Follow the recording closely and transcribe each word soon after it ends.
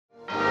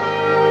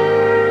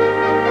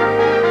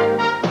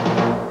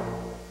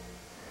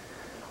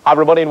Hi,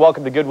 everybody, and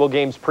welcome to Goodwill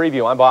Games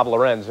Preview. I'm Bob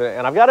Lorenz,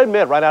 and I've got to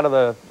admit, right out of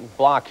the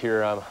block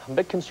here, I'm a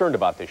bit concerned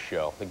about this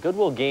show. The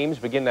Goodwill Games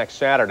begin next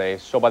Saturday,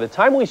 so by the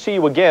time we see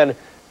you again,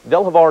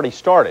 they'll have already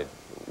started.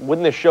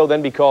 Wouldn't this show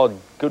then be called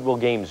Goodwill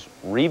Games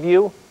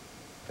Review?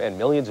 And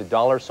millions of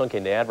dollars sunk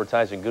into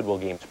advertising Goodwill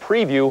Games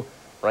Preview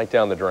right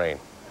down the drain.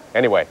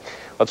 Anyway,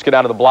 let's get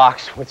out of the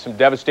blocks with some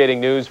devastating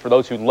news for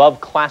those who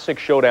love classic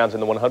showdowns in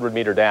the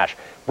 100-meter dash.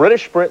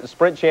 British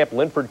sprint champ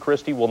Linford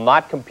Christie will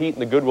not compete in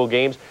the Goodwill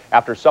Games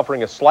after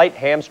suffering a slight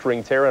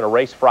hamstring tear in a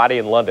race Friday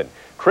in London.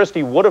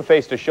 Christie would have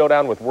faced a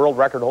showdown with world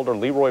record holder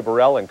Leroy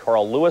Burrell and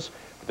Carl Lewis,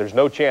 but there's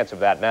no chance of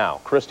that now.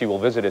 Christie will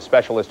visit his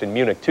specialist in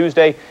Munich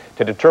Tuesday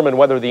to determine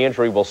whether the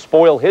injury will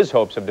spoil his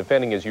hopes of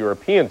defending his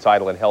European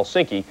title in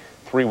Helsinki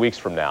 3 weeks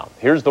from now.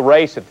 Here's the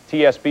race at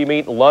the TSB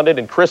meet in London,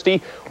 and Christie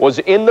was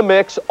in the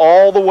mix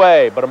all the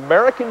way, but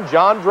American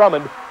Jon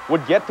Drummond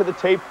would get to the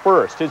tape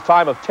first, his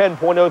time of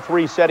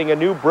 10.03 setting a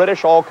new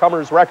British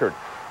all-comers record.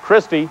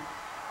 Christie,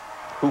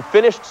 who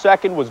finished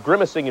second, was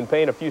grimacing in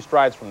pain a few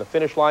strides from the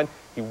finish line.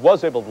 He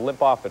was able to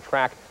limp off the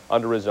track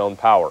under his own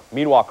power.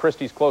 Meanwhile,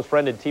 Christie's close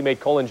friend and teammate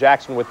Colin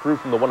Jackson withdrew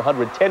from the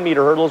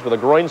 110-meter hurdles with a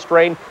groin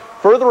strain,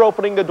 further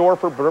opening the door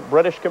for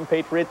British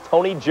compatriot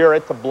Tony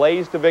Jarrett to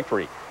blaze to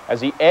victory as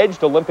he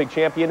edged Olympic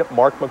champion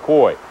Mark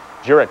McCoy.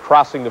 Jarrett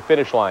crossing the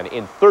finish line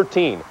in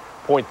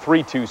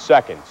 13.32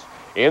 seconds.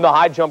 In the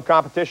high jump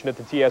competition at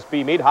the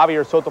TSB meet,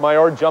 Javier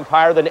Sotomayor jumped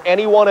higher than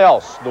anyone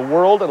else. The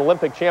world and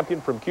Olympic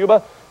champion from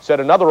Cuba set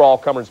another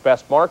all-comers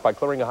best mark by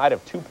clearing a height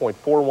of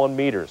 2.41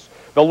 meters.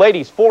 The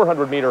ladies'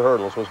 400-meter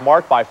hurdles was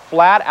marked by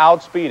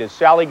flat-out speed as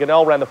Sally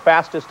Gunnell ran the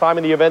fastest time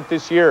in the event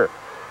this year.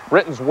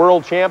 Britain's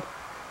world champ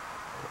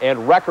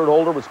and record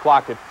holder was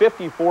clocked at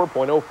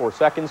 54.04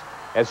 seconds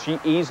as she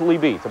easily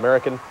beat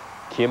American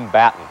Kim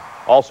Batten.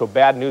 Also,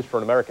 bad news for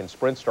an American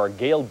sprint star.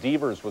 Gail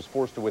Devers was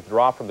forced to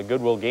withdraw from the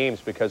Goodwill Games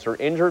because her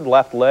injured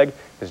left leg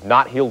has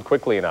not healed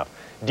quickly enough.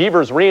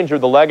 Devers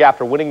re-injured the leg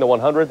after winning the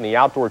 100 in the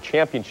outdoor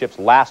championships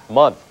last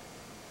month.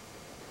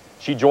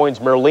 She joins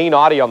Merlene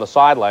Audie on the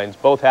sidelines.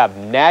 Both have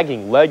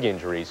nagging leg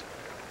injuries.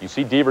 You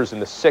see Devers in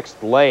the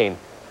 6th lane,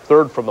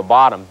 third from the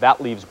bottom. That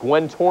leaves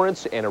Gwen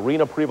Torrance and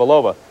Irina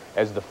Privalova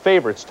as the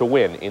favorites to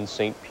win in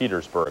St.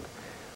 Petersburg.